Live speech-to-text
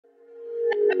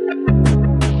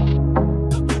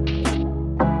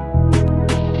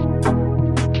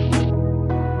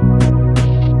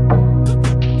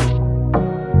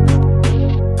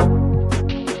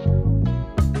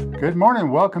Good morning.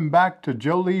 Welcome back to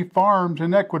Jolie Farms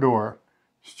in Ecuador.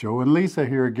 It's Joe and Lisa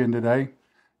here again today.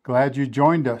 Glad you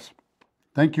joined us.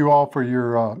 Thank you all for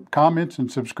your comments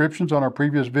and subscriptions on our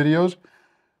previous videos.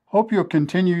 Hope you'll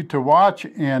continue to watch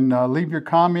and leave your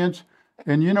comments.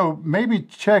 And, maybe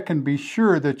check and be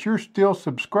sure that you're still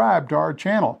subscribed to our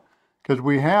channel, because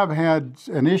we have had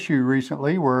an issue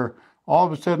recently where all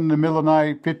of a sudden in the middle of the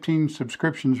night, 15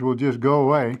 subscriptions will just go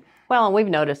away. Well, and we've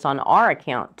noticed on our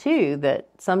account, too, that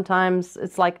sometimes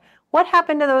it's like, what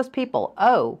happened to those people?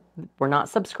 Oh, we're not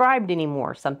subscribed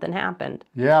anymore. Something happened.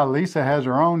 Yeah, Lisa has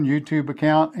her own YouTube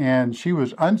account, and she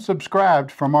was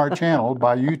unsubscribed from our channel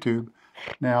by YouTube.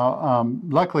 Now,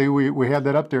 luckily, we had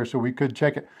that up there so we could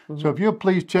check it. So if you'll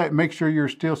please check, make sure you're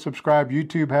still subscribed.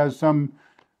 YouTube has some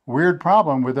weird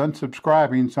problem with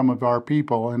unsubscribing some of our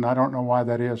people, and I don't know why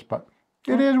that is, but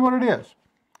it is what it is.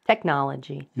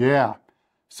 Technology. Yeah.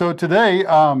 So today,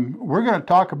 we're going to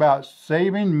talk about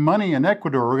saving money in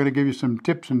Ecuador. We're going to give you some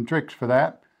tips and tricks for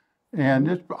that. And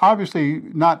it's obviously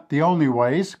not the only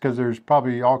ways, because there's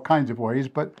probably all kinds of ways,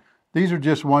 but these are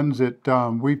just ones that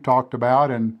we've talked about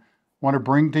and want to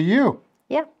bring to you.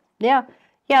 Yeah,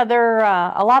 there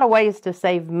are a lot of ways to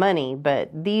save money,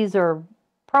 but these are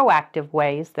proactive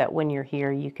ways that when you're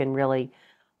here, you can really,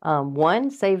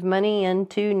 one, save money, and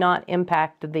two, not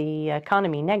impact the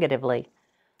economy negatively.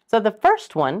 So the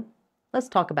first one, let's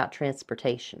talk about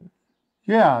transportation.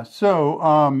 Yeah, so,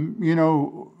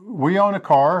 we own a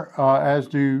car, as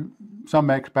do some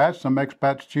expats. Some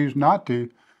expats choose not to.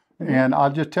 And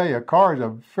I'll just tell you, a car is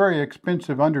a very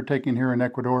expensive undertaking here in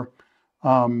Ecuador.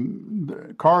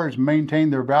 Cars maintain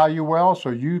their value well, so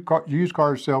used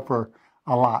cars sell for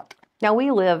a lot. Now,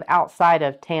 we live outside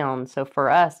of town, so for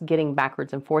us, getting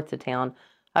backwards and forth to town,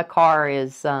 a car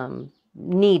is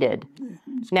needed.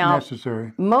 It's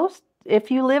necessary.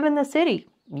 If you live in the city,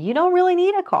 you don't really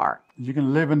need a car. You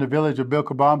can live in the village of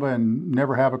Vilcabamba and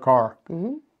never have a car.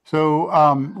 So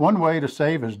one way to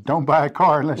save is don't buy a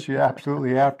car unless you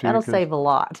absolutely have to. That'll save a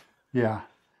lot. Yeah.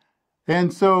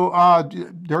 And so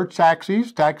there are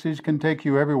taxis. Taxis can take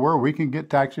you everywhere. We can get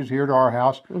taxis here to our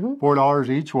house, $4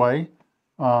 each way.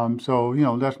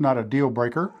 So, that's not a deal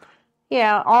breaker.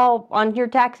 Yeah, on your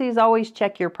taxis, always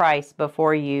check your price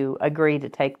before you agree to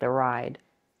take the ride.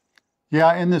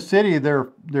 Yeah, in the city,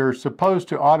 they're supposed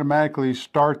to automatically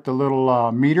start the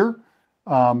little meter,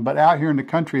 but out here in the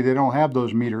country, they don't have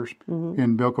those meters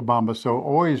in Vilcabamba. So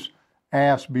always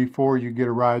ask before you get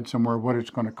a ride somewhere what it's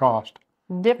going to cost.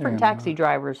 Different taxi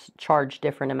drivers charge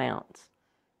different amounts.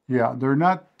 Yeah, they're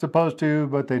not supposed to,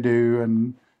 but they do,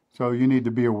 and so you need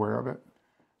to be aware of it.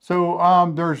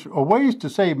 So there's ways to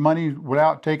save money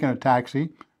without taking a taxi,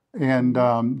 and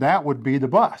that would be the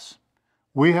bus.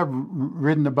 We have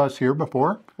ridden the bus here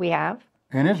before. We have.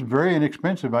 And it's very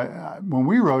inexpensive. When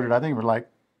we rode it, I think it was like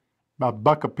about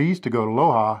 $1 a piece to go to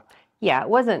Loja. Yeah, it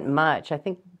wasn't much. I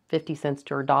think 50 cents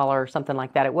to $1 or something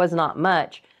like that. It was not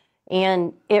much.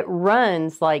 And it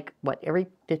runs like, every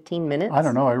 15 minutes? I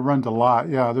don't know. It runs a lot.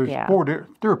 Yeah, there's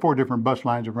 3 or 4 different bus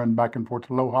lines that run back and forth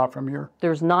to Loja from here.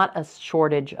 There's not a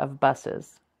shortage of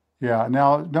buses. Yeah.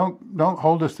 Now, don't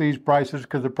hold us these prices,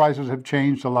 because the prices have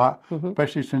changed a lot,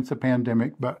 especially since the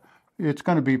pandemic. But it's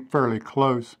going to be fairly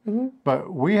close.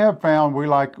 But we have found we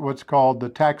like what's called the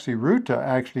taxi ruta,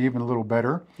 actually even a little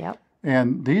better. Yep.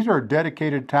 And these are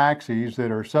dedicated taxis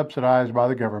that are subsidized by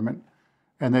the government.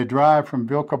 And they drive from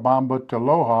Vilcabamba to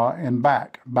Loja and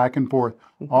back and forth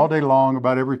all day long,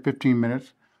 about every 15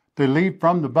 minutes. They leave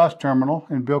from the bus terminal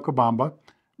in Vilcabamba.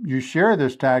 You share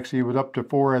this taxi with up to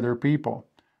 4 other people.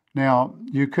 Now,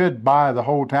 you could buy the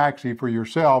whole taxi for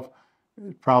yourself,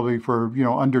 probably for,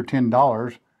 under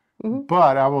 $10.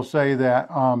 But I will say that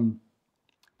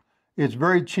it's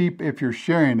very cheap if you're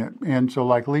sharing it. And so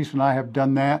like Lisa and I have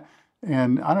done that.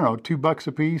 And I don't know, $2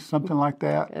 a piece, something like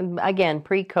that. And again,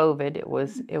 pre-COVID, it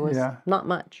was not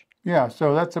much. Yeah,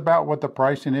 so that's about what the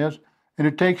pricing is. And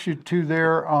it takes you to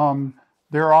their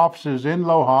offices in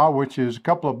Loja, which is a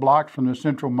couple of blocks from the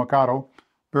central Mercado.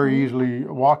 Very easily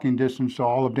walking distance to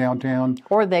all of downtown.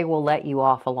 Or they will let you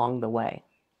off along the way.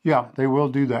 Yeah, they will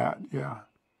do that, yeah.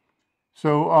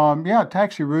 So,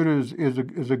 Taxi Ruta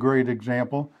is a great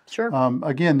example. Sure.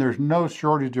 Again, there's no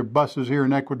shortage of buses here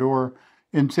in Ecuador.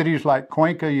 In cities like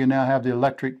Cuenca, you now have the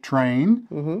electric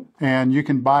train, and you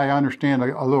can buy, I understand,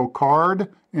 a little card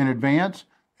in advance,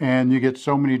 and you get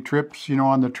so many trips,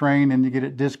 on the train, and you get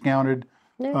it discounted,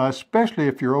 especially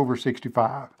if you're over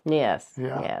 65. Yes,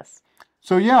 yeah. Yes.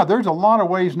 So, there's a lot of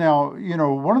ways now.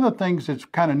 One of the things that's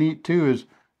kind of neat, too, is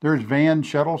there's van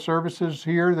shuttle services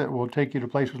here that will take you to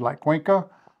places like Cuenca.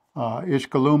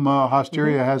 Ishkaluma,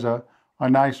 Hasteria has a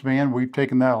nice van. We've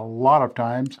taken that a lot of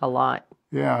times. A lot.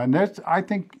 Yeah, and that's, I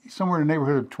think, somewhere in the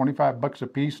neighborhood of $25 a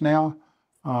piece now.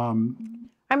 I'm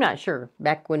not sure.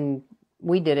 Back when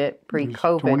we did it It was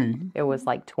pre-COVID, 20. it was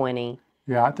like 20.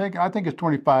 Yeah, I think it's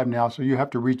 25 now, so you have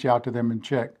to reach out to them and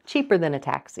check. Cheaper than a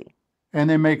taxi. And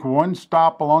they make one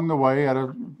stop along the way at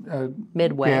a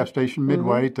Midway. gas station,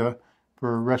 Midway, for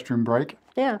a restroom break.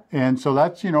 Yeah. And so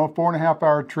that's, a 4.5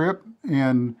 hour trip,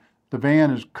 and the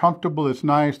van is comfortable, it's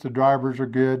nice, the drivers are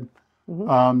good.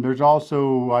 There's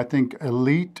also, I think,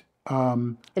 elite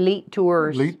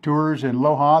tours. elite tours in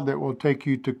Loja that will take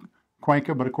you to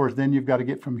Cuenca, but of course then you've got to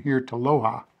get from here to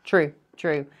Loja. True.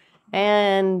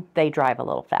 And they drive a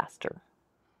little faster.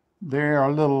 They're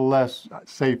a little less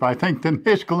safe, I think, than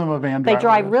Ishkaluma van They drivers.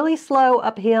 drive really slow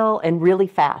uphill and really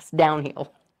fast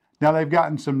downhill. Now they've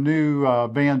gotten some new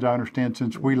vans, I understand,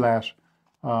 since we last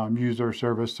used their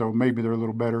service, so maybe they're a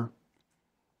little better.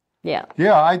 Yeah.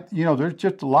 Yeah, there's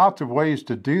just lots of ways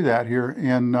to do that here,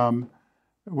 and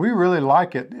we really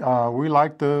like it. We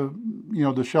like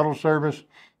the shuttle service.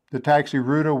 The taxi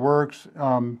ruta works.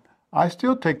 I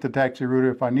still take the taxi ruta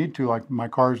if I need to, like my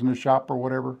car's in the shop or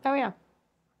whatever, Oh, yeah.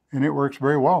 and it works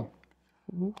very well.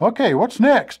 Okay, what's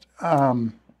next?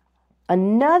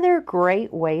 Another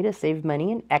great way to save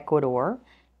money in Ecuador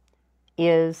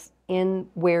is in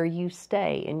where you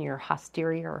stay, in your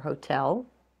hosteria or hotel.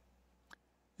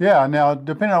 Yeah, now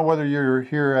depending on whether you're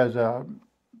here as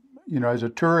a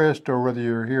tourist or whether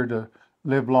you're here to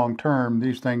live long term,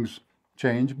 these things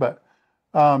change. But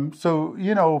so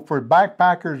for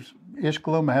backpackers,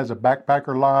 Ishkaluma has a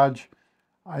backpacker lodge.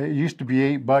 It used to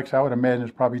be $8. I would imagine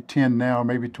it's probably 10 now,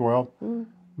 maybe 12.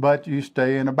 But you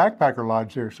stay in a backpacker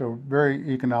lodge there, so very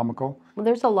economical. Well,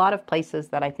 there's a lot of places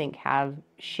that I think have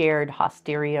shared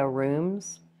hosteria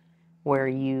rooms where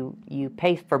you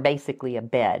pay for basically a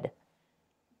bed.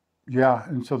 Yeah,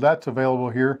 and so that's available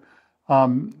here.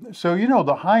 So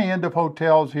the high end of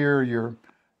hotels here, your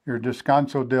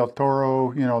Descanso del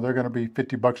Toro, they're going to be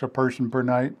 $50 a person per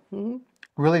night.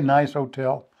 Really nice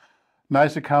hotel,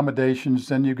 nice accommodations.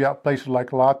 Then you've got places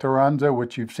like La Toranza,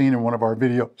 which you've seen in one of our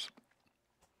videos.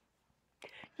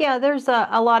 Yeah, there's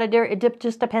a lot of it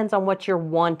just depends on what you're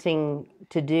wanting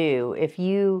to do. If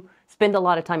you spend a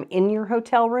lot of time in your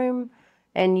hotel room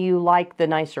and you like the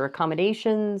nicer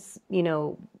accommodations,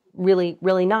 really,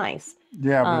 really nice.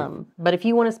 Yeah. But if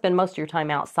you want to spend most of your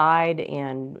time outside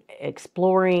and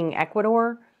exploring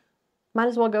Ecuador, might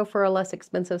as well go for a less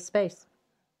expensive space.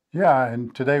 Yeah,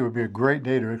 and today would be a great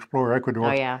day to explore Ecuador.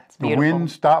 Oh, yeah, it's The beautiful.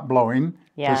 wind stopped blowing.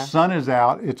 Yeah. The sun is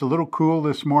out. It's a little cool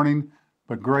this morning,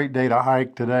 but great day to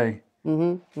hike today.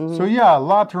 So yeah,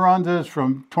 La Toranza is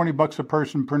from $20 a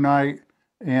person per night.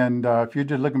 And if you're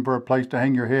just looking for a place to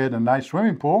hang your head and a nice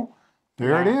swimming pool,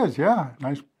 there it is. Yeah,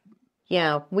 nice.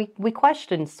 Yeah, we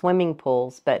questioned swimming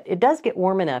pools, but it does get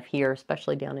warm enough here,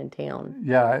 especially down in town.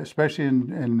 Yeah, especially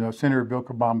in the center of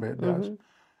Vilcabamba, it does.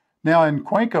 Now in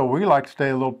Cuenca, we like to stay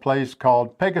at a little place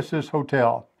called Pegasus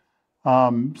Hotel.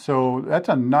 So that's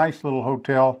a nice little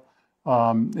hotel.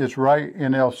 It's right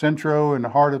in El Centro, in the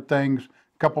heart of things,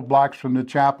 a couple blocks from the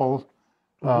chapel.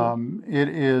 It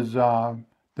is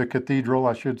the cathedral,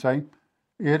 I should say.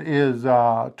 It is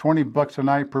 $20 a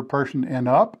night per person and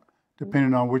up,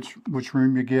 depending on which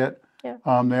room you get. Yeah.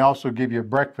 They also give you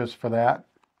breakfast for that.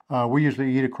 We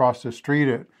usually eat across the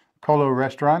street at Colo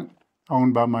Restaurant,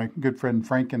 owned by my good friend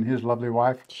Frank and his lovely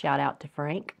wife. Shout out to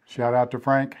Frank. Shout out to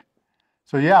Frank.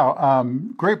 So yeah,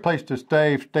 great place to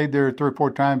stay. Stayed there 3 or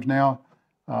 4 times now.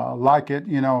 Like it.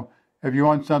 If you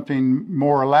want something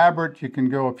more elaborate, you can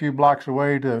go a few blocks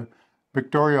away to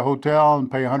Victoria Hotel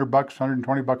and pay $100,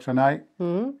 $120 a night,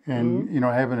 and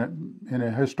have it in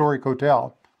a historic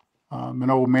hotel, an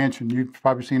old mansion. You've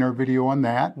probably seen our video on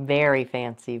that. Very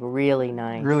fancy, really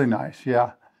nice. Really nice,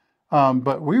 yeah.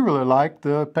 But we really like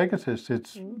the Pegasus.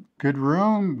 It's good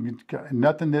room. It's got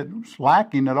nothing that's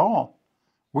lacking at all.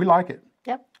 We like it.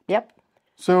 Yep.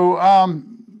 So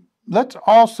let's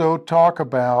also talk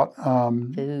about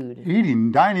Food.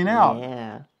 eating, dining out.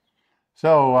 Yeah.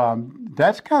 So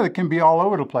that's can be all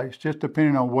over the place, just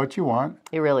depending on what you want.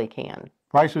 It really can.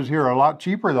 Prices here are a lot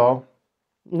cheaper, though.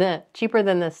 Cheaper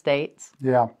than the States.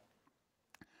 Yeah.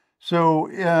 So,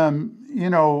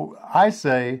 I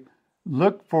say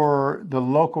look for the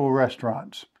local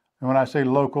restaurants. And when I say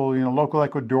local, local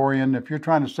Ecuadorian, if you're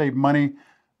trying to save money,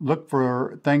 look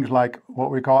for things like what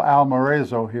we call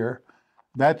almuerzo here.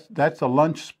 That's a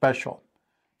lunch special.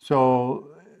 So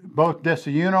both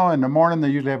desayuno in the morning, they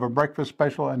usually have a breakfast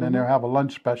special, and then they'll have a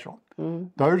lunch special.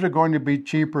 Those are going to be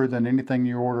cheaper than anything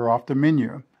you order off the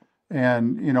menu.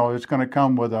 And, it's going to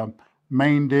come with a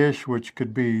main dish, which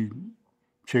could be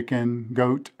chicken,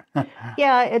 goat.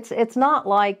 Yeah, it's not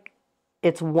like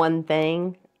it's one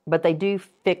thing, but they do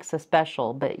fix a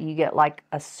special. But you get like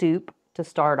a soup to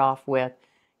start off with.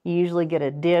 You usually get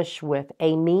a dish with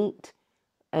a meat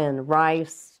and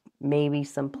rice, maybe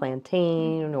some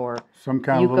plantain or some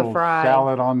kind of yuca little fry.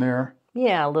 salad on there.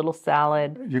 Yeah, a little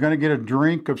salad. You're going to get a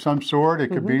drink of some sort. It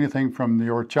could be anything from the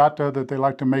horchata that they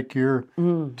like to make here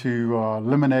to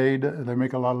lemonade. They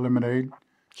make a lot of lemonade.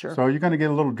 Sure. So you're going to get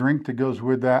a little drink that goes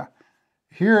with that.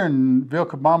 Here in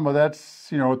Vilcabamba, that's,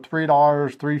 $3,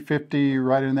 $3.50,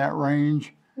 right in that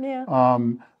range. Yeah.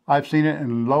 I've seen it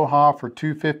in Loja for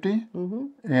 $2.50,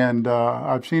 and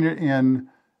I've seen it in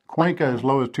Cuenca as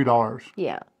low as $2.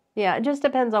 Yeah. Yeah, it just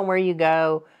depends on where you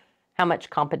go, how much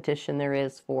competition there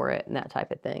is for it, and that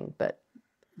type of thing. But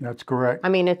that's correct. I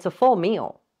mean, it's a full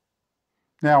meal.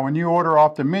 Now, when you order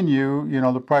off the menu,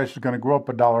 the price is going to go up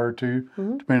 $1 or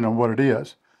 $2, depending on what it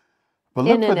is. But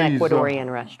look In for an these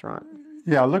Ecuadorian restaurant.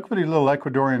 Yeah, look for these little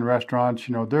Ecuadorian restaurants.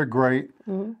 They're great.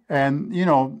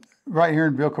 And, right here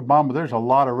in Vilcabamba, there's a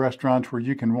lot of restaurants where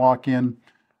you can walk in,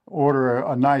 order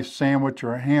a nice sandwich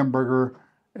or a hamburger,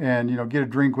 and, get a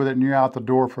drink with it, and you're out the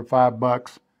door for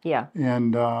 $5. Yeah.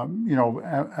 And,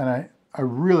 and a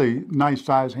really nice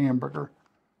size hamburger.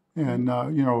 And,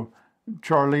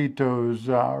 Charlitos,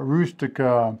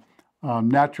 Rustica,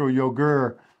 Natural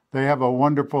Yogurt, they have a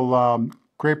wonderful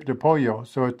crepe de pollo.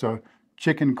 So it's a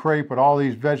chicken crepe with all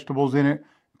these vegetables in it.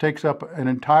 Takes up an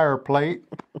entire plate,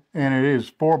 and it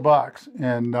is $4.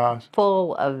 And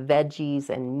full of veggies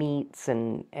and meats,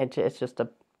 and it's just a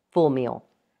full meal.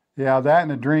 Yeah, that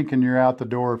and a drink, and you're out the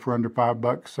door for under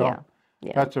 $5. So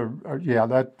that's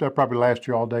that probably lasts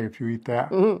you all day if you eat that.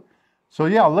 So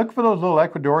yeah, look for those little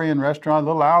Ecuadorian restaurants,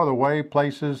 little out of the way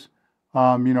places.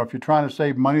 If you're trying to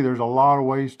save money, there's a lot of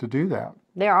ways to do that.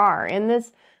 There are, and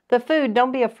the food.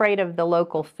 Don't be afraid of the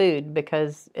local food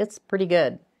because it's pretty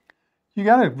good. You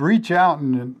got to reach out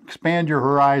and expand your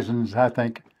horizons, I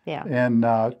think. Yeah. And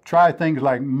try things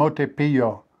like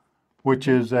motepillo, which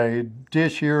is a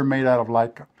dish here made out of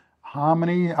like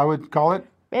hominy, I would call it.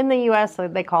 In the U.S.,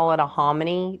 they call it a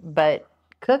hominy, but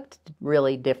cooked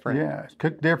really different. Yeah, it's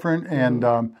cooked different,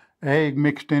 and egg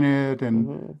mixed in it.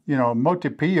 And,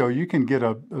 motepillo, you can get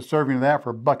a serving of that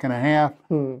for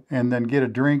 $1.50 and then get a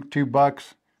drink,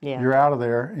 $2. Yeah. You're out of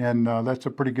there, and that's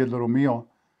a pretty good little meal.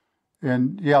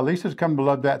 And yeah, Lisa's come to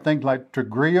love that. Things like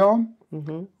tigrillo,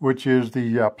 which is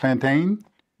the plantain.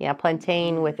 Yeah,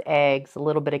 plantain with eggs, a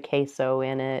little bit of queso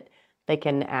in it. They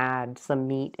can add some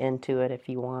meat into it if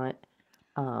you want.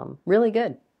 Really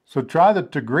good. So try the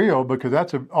tigrillo because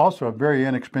that's also a very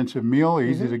inexpensive meal,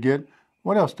 easy to get.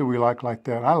 What else do we like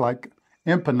that? I like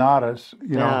empanadas.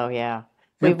 Oh, yeah.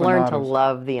 We've learned to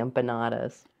love the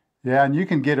empanadas. Yeah, and you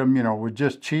can get them, with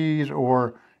just cheese,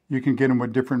 or you can get them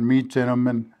with different meats in them.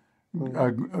 And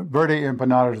verde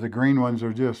empanadas, the green ones,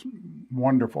 are just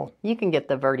wonderful. You can get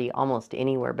the verde almost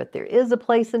anywhere, but there is a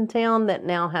place in town that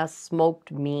now has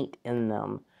smoked meat in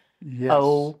them. Yes.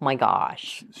 Oh my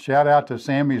gosh. Shout out to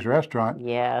Sammy's restaurant.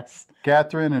 Yes.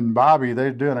 Catherine and Bobby,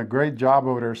 they're doing a great job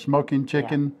over there smoking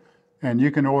chicken. Yeah. And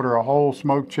you can order a whole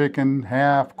smoked chicken,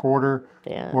 half, quarter,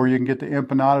 or you can get the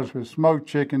empanadas with smoked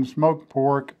chicken, smoked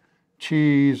pork,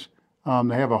 cheese.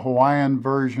 They have a Hawaiian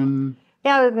version.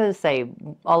 Yeah, I was going to say,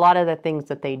 a lot of the things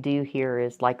that they do here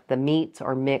is like the meats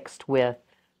are mixed with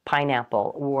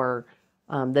pineapple, or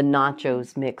the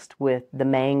nachos mixed with the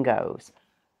mangoes.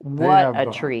 What a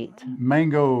treat.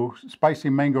 Spicy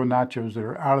mango nachos that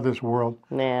are out of this world.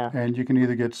 Yeah. And you can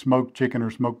either get smoked chicken or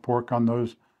smoked pork on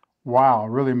those. Wow,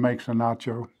 really makes a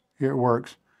nacho. It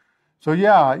works. So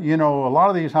yeah, a lot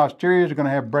of these hosterias are going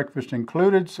to have breakfast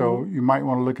included, so you might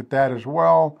want to look at that as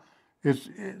well. It's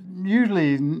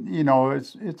usually,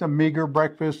 it's a meager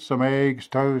breakfast, some eggs,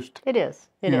 toast. It is.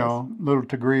 It is. Little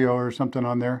tigrillo or something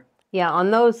on there. Yeah,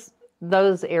 on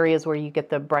those areas where you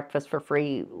get the breakfast for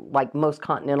free, like most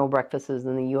continental breakfasts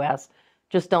in the U.S.,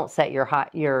 just don't set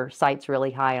your sights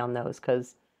really high on those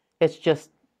because it's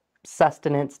just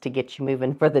sustenance to get you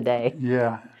moving for the day.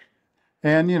 Yeah.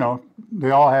 And, they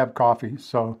all have coffee.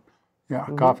 So, yeah,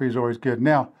 coffee is always good.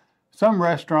 Now, some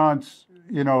restaurants,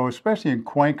 especially in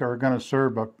Cuenca, are going to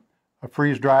serve a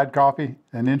freeze-dried coffee,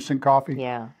 an instant coffee.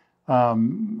 Yeah.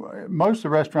 Most of the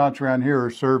restaurants around here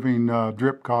are serving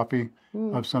drip coffee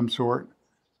of some sort.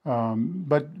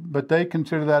 But they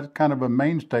consider that kind of a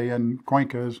mainstay in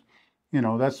Cuenca.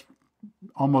 That's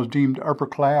almost deemed upper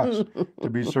class to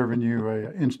be serving you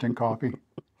a instant coffee.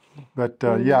 But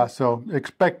yeah, so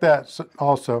expect that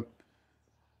also.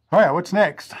 All right, what's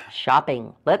next?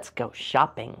 Shopping. Let's go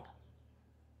shopping.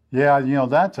 Yeah,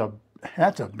 that's a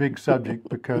big subject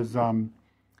because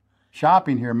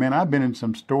shopping here, man, I've been in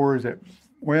some stores that,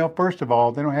 well, first of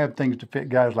all, they don't have things to fit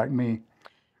guys like me.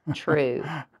 True,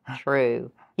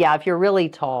 true. Yeah, if you're really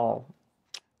tall,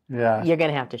 Yeah, you're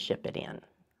going to have to ship it in.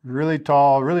 really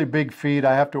tall, really big feet.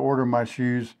 I have to order my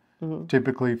shoes Hmm.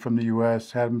 typically from the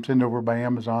U.S., have them sent over by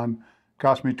Amazon.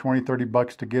 Cost me 20,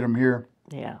 $30 to get them here.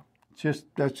 Yeah.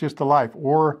 That's just the life.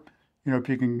 Or, if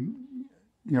you can,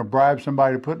 bribe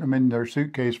somebody to put them in their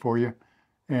suitcase for you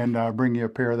and bring you a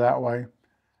pair that way.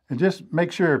 And just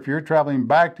make sure if you're traveling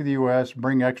back to the U.S.,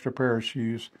 bring extra pair of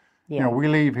shoes. Yeah. We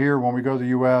leave here when we go to the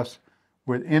U.S.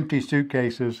 with empty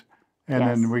suitcases, and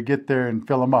Yes. then we get there and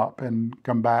fill them up and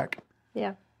come back.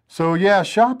 Yeah. So yeah,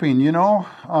 shopping.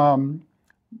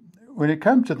 When it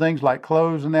comes to things like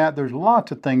clothes and that, there's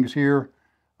lots of things here.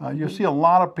 You'll see a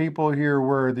lot of people here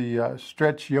wear the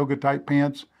stretch yoga type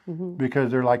pants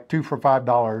because they're like 2 for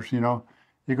 $5.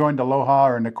 You go into Loja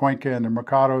or in the Cuenca and the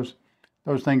Mercados,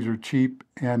 those things are cheap,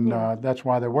 and that's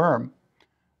why they wear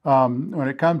them. When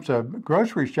it comes to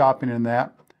grocery shopping and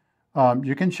that,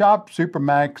 you can shop Super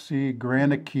Maxi,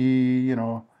 Grand Key,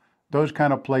 those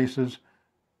kind of places,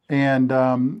 and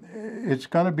it's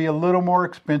going to be a little more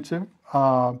expensive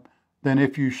than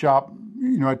if you shop,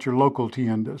 at your local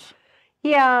tiendas.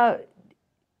 Yeah,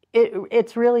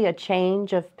 it's really a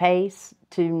change of pace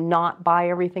to not buy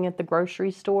everything at the grocery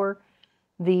store.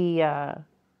 The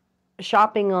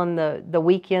shopping on the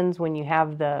weekends when you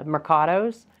have the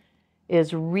mercados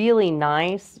is really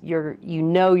nice. You're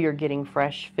getting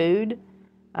fresh food.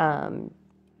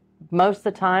 Most of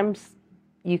the times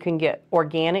you can get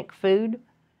organic food,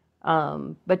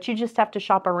 but you just have to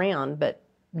shop around. But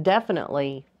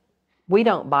definitely, we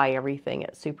don't buy everything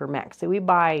at Super Maxi. We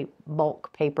buy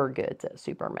bulk paper goods at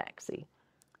Super Maxi.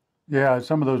 Yeah,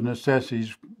 some of those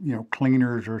necessities,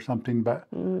 cleaners or something. But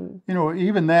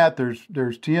even that, there's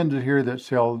tiendas here that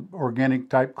sell organic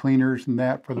type cleaners and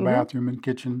that for the bathroom and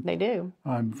kitchen. They do.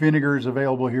 Vinegar is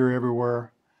available here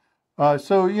everywhere.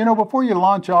 So before you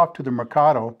launch off to the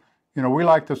Mercado, we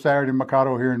like the Saturday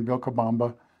Mercado here in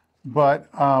Vilcabamba, but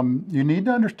you need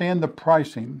to understand the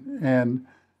pricing, and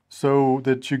so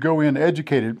that you go in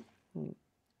educated.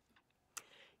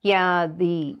 Yeah,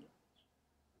 a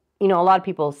lot of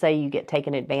people say you get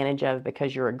taken advantage of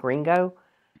because you're a gringo.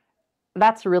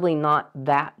 That's really not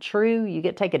that true. You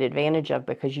get taken advantage of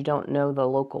because you don't know the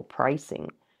local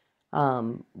pricing.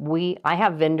 I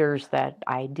have vendors that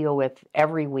I deal with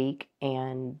every week,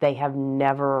 and they have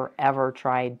never, ever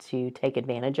tried to take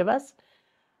advantage of us.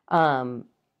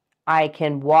 I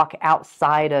can walk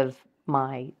outside of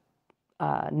my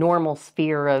normal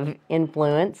sphere of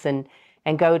influence and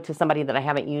go to somebody that I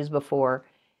haven't used before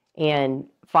and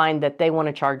find that they want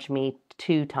to charge me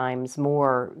 2 times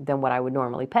more than what I would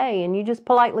normally pay. And you just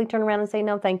politely turn around and say,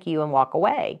 no, thank you, and walk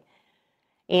away.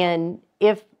 And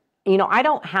if, I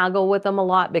don't haggle with them a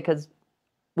lot because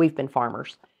we've been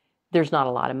farmers. There's not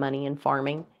a lot of money in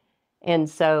farming. And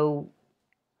so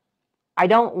I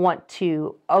don't want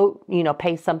to,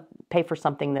 pay for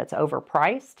something that's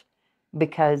overpriced,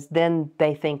 because then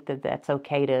they think that that's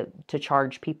okay to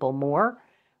charge people more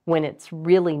when it's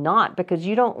really not, because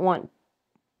you don't want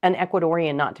an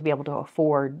Ecuadorian not to be able to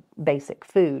afford basic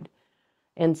food.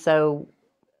 And so,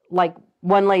 like,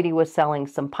 one lady was selling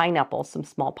some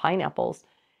small pineapples,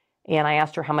 and I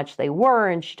asked her how much they were,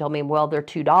 and she told me, well, they're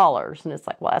 $2. And it's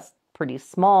like, well, that's pretty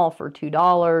small for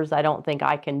 $2. I don't think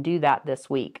I can do that this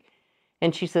week.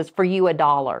 And she says, for you,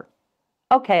 $1.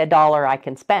 Okay, $1 I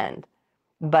can spend.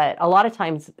 But a lot of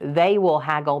times they will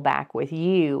haggle back with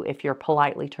you if you're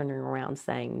politely turning around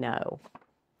saying no.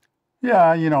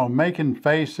 Yeah, making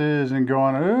faces and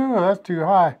going, "Ooh, that's too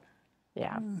high."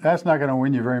 Yeah. That's not going to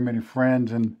win you very many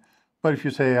friends. But if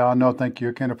you say, "Oh, no, thank you,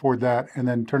 I can't afford that," and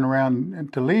then turn around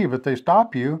and to leave, if they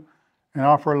stop you and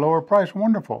offer a lower price,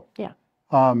 wonderful. Yeah.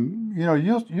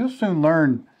 You'll soon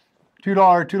learn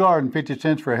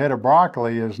 $2.50 for a head of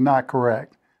broccoli is not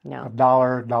correct. No.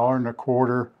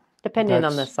 $1.25. Depending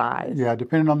on the size. Yeah,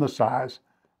 depending on the size.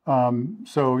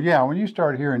 So yeah, when you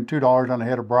start hearing $2 on a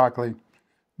head of broccoli,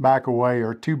 back away,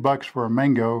 or $2 for a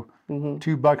mango,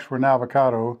 $2 for an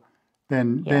avocado,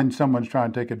 then someone's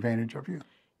trying to take advantage of you.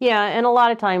 Yeah, and a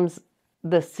lot of times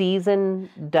the season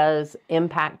does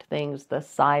impact things, the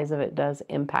size of it does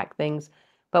impact things.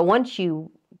 But once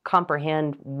you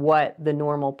comprehend what the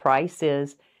normal price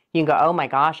is, you can go, oh my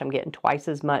gosh, I'm getting twice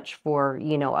as much for,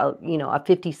 a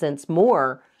 50 cents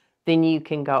more. Then you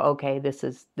can go, okay, this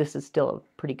is still a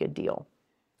pretty good deal.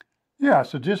 Yeah,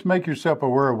 so just make yourself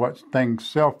aware of what things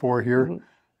sell for here.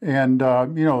 And,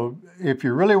 if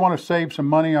you really want to save some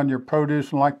money on your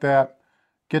produce and like that,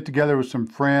 get together with some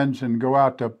friends and go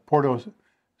out to Puerto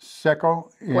Seco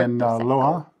in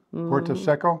Loja. Puerto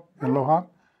Seco in Loja.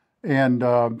 And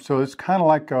so it's kind of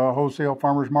like a wholesale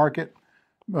farmer's market.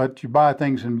 but you buy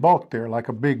things in bulk there, like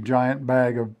a big giant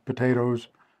bag of potatoes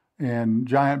and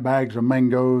giant bags of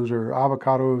mangoes or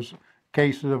avocados,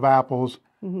 cases of apples.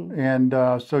 And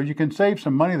so you can save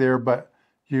some money there, but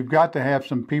you've got to have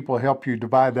some people help you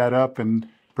divide that up and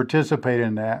participate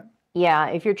in that. Yeah,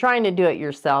 if you're trying to do it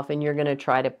yourself and you're going to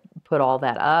try to put all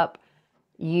that up,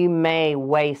 you may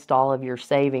waste all of your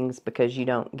savings because you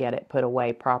don't get it put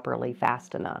away properly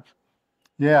fast enough.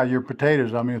 Yeah, your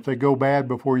potatoes, I mean, if they go bad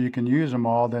before you can use them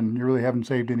all, then you really haven't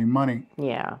saved any money.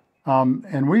 Yeah.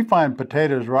 And we find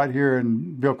potatoes right here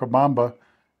in Vilcabamba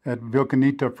at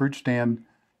Vilcanita fruit stand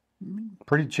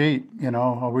pretty cheap. You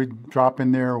know, we drop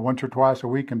in there once or twice a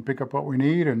week and pick up what we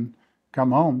need and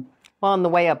come home. Well, and the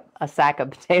way a sack of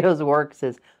potatoes works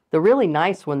is the really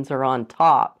nice ones are on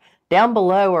top. Down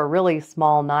below are really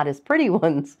small, not as pretty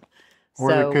ones.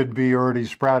 Or they could be already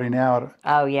sprouting out.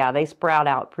 Oh, yeah, they sprout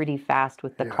out pretty fast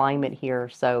with the climate here.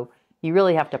 So you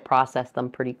really have to process them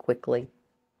pretty quickly.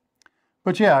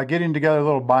 But yeah, getting together a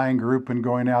little buying group and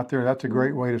going out there, that's a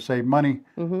great way to save money.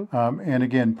 And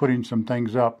again, putting some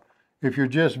things up. If you're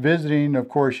just visiting, of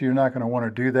course, you're not going to want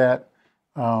to do that.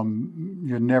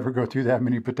 You'd never go through that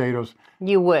many potatoes.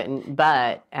 You wouldn't,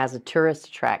 but as a tourist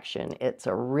attraction, it's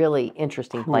a really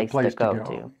interesting Cool place to go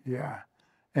to. Yeah.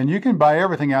 And you can buy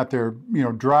everything out there, you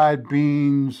know, dried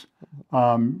beans,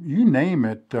 you name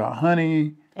it,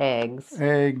 honey, Eggs,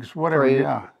 whatever. fruit,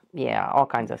 Yeah. yeah, all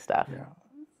kinds of stuff. Yeah.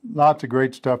 Lots of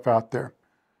great stuff out there.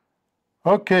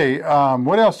 Okay,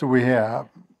 what else do we have?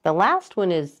 The last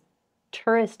one is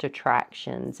tourist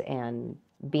attractions and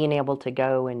being able to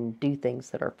go and do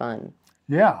things that are fun.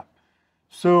 Yeah.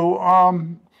 So,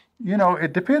 you know,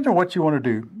 it depends on what you want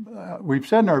to do. We've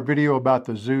said in our video about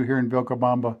the zoo here in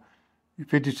Vilcabamba,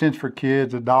 50 cents for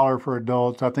kids, $1 for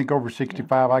adults. I think over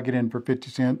 65, I get in for 50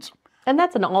 cents. And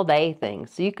that's an all-day thing.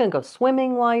 So you can go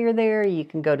swimming while you're there. You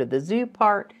can go to the zoo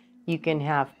part. You can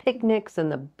have picnics in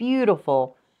the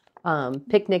beautiful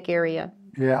picnic area.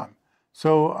 Yeah.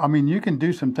 So, I mean, you can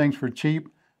do some things for cheap.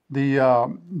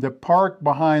 The park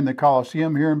behind the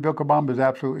Coliseum here in Vilcabamba is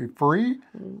absolutely free.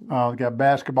 They got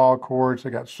basketball courts. They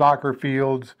got soccer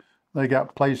fields. They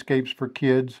got playscapes for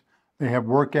kids. They have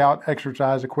workout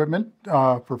exercise equipment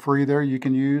for free there you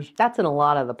can use. That's in a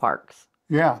lot of the parks.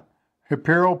 Yeah.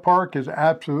 Hipiro Park is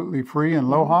absolutely free in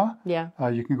Loja. Yeah.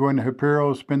 You can go into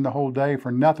Hipiro, spend the whole day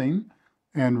for nothing,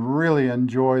 and really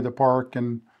enjoy the park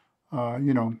and,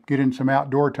 you know, get in some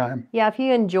outdoor time. Yeah, if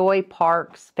you enjoy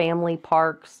parks, family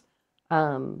parks,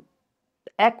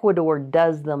 Ecuador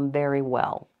does them very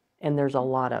well, and there's a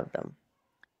lot of them.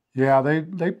 Yeah,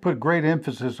 they put great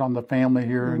emphasis on the family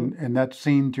here, and that's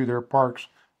seen through their parks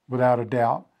without a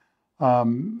doubt.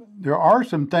 There are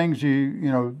some things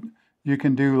you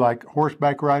can do, like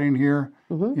horseback riding here.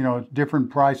 You know, different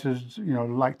prices. You know,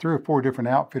 like 3 or 4 different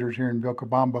outfitters here in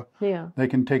Vilcabamba. Yeah. They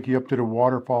can take you up to the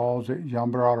waterfalls at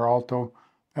Yambarada Alto.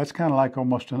 That's kind of like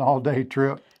almost an all-day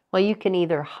trip. Well, you can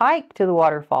either hike to the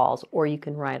waterfalls or you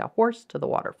can ride a horse to the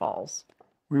waterfalls.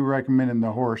 We recommend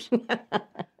the horse.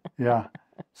 Yeah.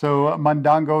 So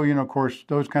Mandango, you know, of course,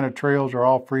 those kind of trails are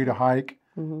all free to hike.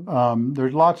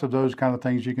 There's lots of those kind of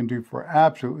things you can do for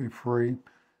absolutely free.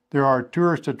 There are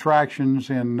tourist attractions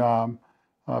in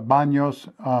Baños.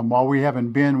 While we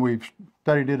haven't been, we've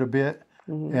studied it a bit,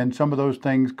 and some of those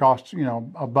things cost, you know,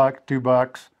 $1,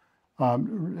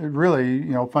 $2. Really,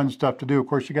 you know, fun stuff to do. Of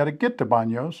course, you got to get to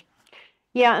Baños.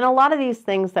 Yeah, and a lot of these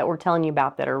things that we're telling you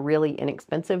about that are really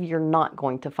inexpensive, you're not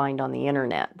going to find on the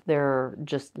internet. They're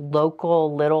just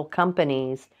local little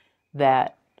companies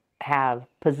that have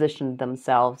positioned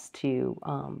themselves to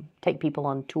take people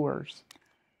on tours.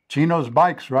 Chino's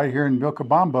Bikes right here in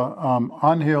Vilcabamba.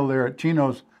 Angel there at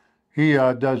Chino's, he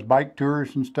does bike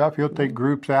tours and stuff. He'll take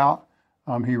groups out.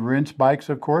 He rents bikes,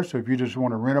 of course. So if you just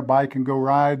want to rent a bike and go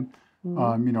ride,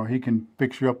 you know, he can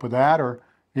fix you up with that, or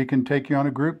he can take you on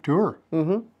a group tour.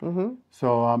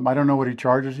 So I don't know what he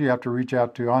charges. You have to reach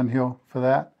out to Angel for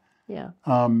that. Yeah.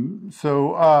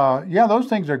 Yeah, those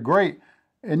things are great.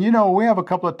 And, you know, we have a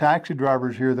couple of taxi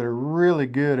drivers here that are really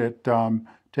good at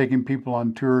taking people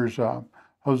on tours.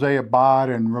 Jose Abad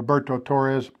and Roberto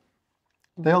Torres.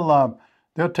 They'll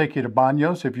take you to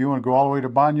Baños if you want to go all the way to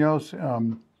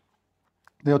Baños.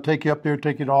 They'll take you up there,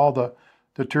 take you to all the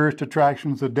tourist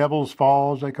attractions, the Devil's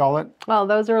Falls, they call it. Well,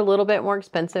 those are a little bit more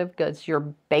expensive because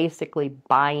you're basically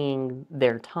buying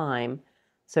their time.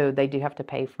 So they do have to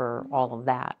pay for all of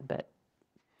that, but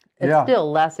it's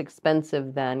still less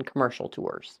expensive than commercial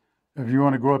tours. If you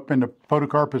want to go up into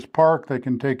Podocarpus Park, they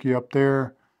can take you up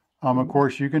there. Of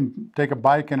course, you can take a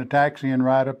bike and a taxi and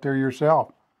ride up there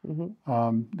yourself.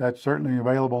 That's certainly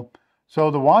available. So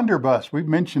the Wander Bus, we've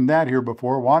mentioned that here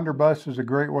before. Wander Bus is a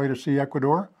great way to see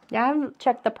Ecuador. Yeah, I haven't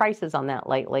checked the prices on that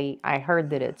lately. I heard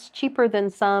that it's cheaper than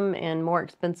some and more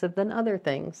expensive than other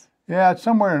things. Yeah, it's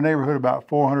somewhere in the neighborhood about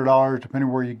 $400,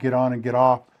 depending where you get on and get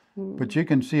off. But you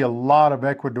can see a lot of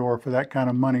Ecuador for that kind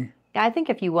of money. Yeah, I think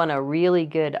if you want a really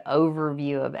good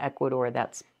overview of Ecuador,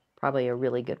 that's probably a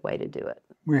really good way to do it.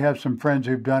 We have some friends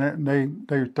who've done it, and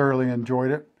they thoroughly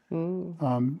enjoyed it.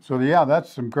 So yeah, that's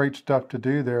some great stuff to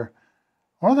do there.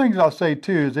 One of the things I'll say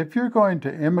too is if you're going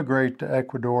to immigrate to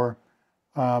Ecuador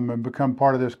and become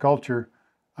part of this culture,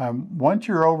 once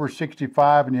you're over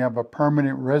 65 and you have a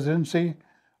permanent residency,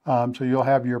 so you'll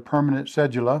have your permanent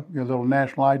cedula, your little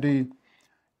national ID,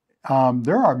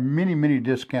 there are many, many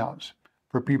discounts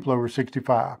for people over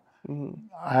 65.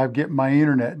 I get my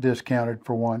internet discounted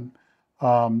for one.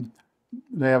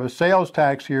 They have a sales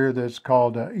tax here that's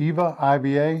called IVA,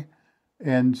 IVA,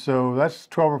 and so that's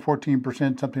 12 or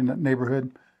 14%, something in that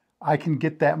neighborhood. I can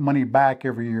get that money back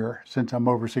every year since I'm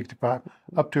over 65,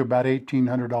 up to about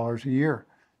 $1,800 a year.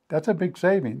 That's a big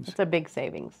savings. It's a big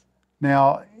savings.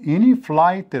 Now, any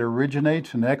flight that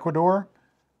originates in Ecuador,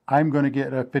 I'm going to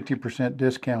get a 50%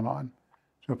 discount on.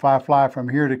 So if I fly from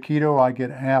here to Quito, I get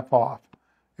half off.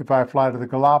 If I fly to the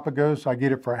Galapagos, I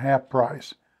get it for half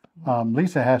price.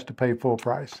 Lisa has to pay full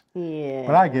price,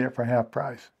 but I get it for half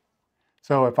price.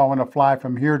 So if I want to fly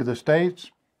from here to the States,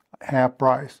 half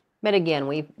price. But again,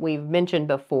 we've mentioned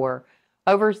before,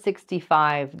 over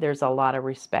 65, there's a lot of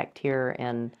respect here,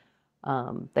 and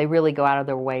they really go out of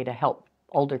their way to help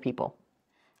older people.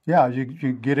 Yeah, you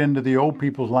get into the old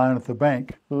people's line at the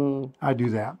bank. I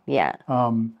do that. Yeah.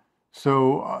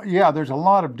 Yeah, there's a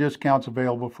lot of discounts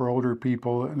available for older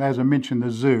people. And as I mentioned,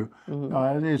 the zoo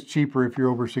is cheaper if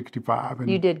you're over 65. And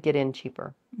you did get in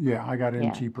cheaper. Yeah, I got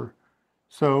in cheaper.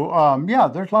 So, yeah,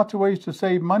 there's lots of ways to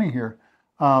save money here.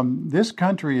 This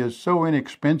country is so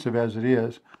inexpensive as it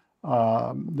is.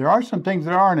 There are some things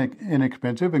that aren't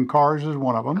inexpensive, and cars is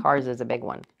one of them. Cars is a big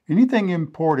one. Anything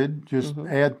imported, just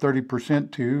add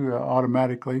 30% to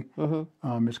automatically.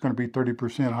 It's going to be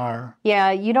 30% higher.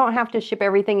 Yeah, you don't have to ship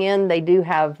everything in. They do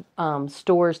have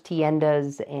stores,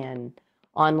 tiendas, and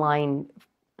online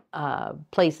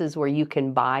places where you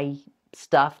can buy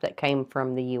stuff that came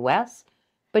from the U.S.,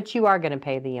 but you are going to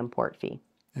pay the import fee.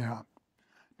 Yeah.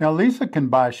 Now, Lisa can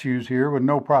buy shoes here with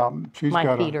no problem.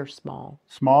 My feet are small.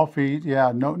 Small feet,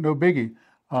 yeah, no biggie.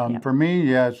 For me,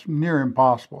 yeah, it's near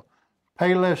impossible.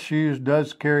 Payless Shoes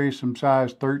does carry some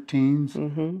size 13s,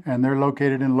 and they're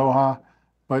located in Loja.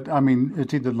 But, I mean,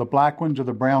 it's either the black ones or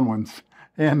the brown ones.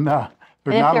 And there's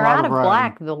if not they're a lot out of of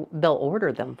variety. black, they'll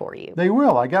order them for you. They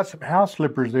will. I got some house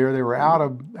slippers there. They were out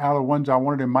of ones I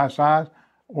wanted in my size.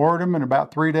 Ordered them in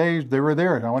about 3 days. They were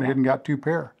there. And I went ahead and got 2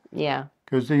 pair. Yeah.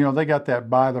 Because, they got that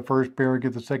buy the first pair,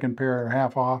 get the second pair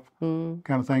half off kind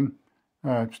of thing.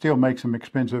 It still makes them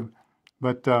expensive.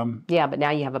 But yeah, but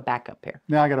now you have a backup pair.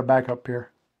 Now I got a backup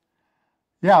pair.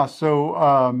 Yeah, so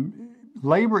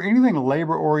anything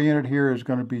labor-oriented here is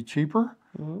going to be cheaper.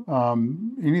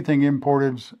 Anything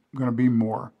imported is going to be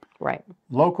more. Right.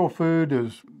 Local food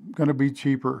is going to be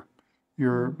cheaper.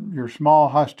 Your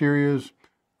small hosterias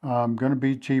going to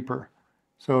be cheaper.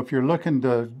 So if you're looking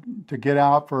to get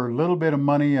out for a little bit of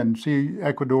money and see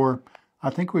Ecuador,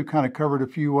 I think we've kind of covered a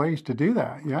few ways to do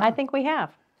that. Yeah. I think we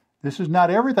have. This is not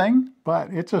everything,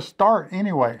 but it's a start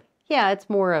anyway. Yeah, it's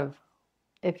more of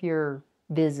if you're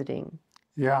visiting.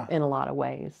 Yeah. In a lot of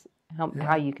ways,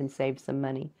 how you can save some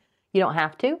money. You don't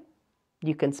have to.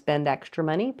 You can spend extra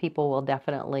money. People will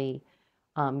definitely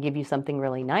give you something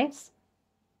really nice.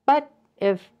 But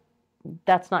if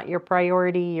that's not your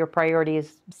priority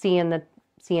is seeing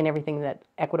everything that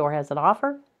Ecuador has to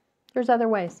offer, there's other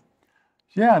ways.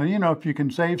 Yeah, and if you can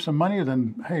save some money,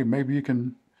 then hey, maybe you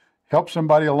can help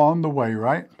somebody along the way,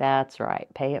 right? That's right.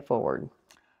 Pay it forward.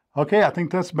 Okay, I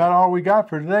think that's about all we got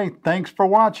for today. Thanks for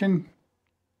watching.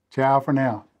 Ciao for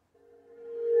now.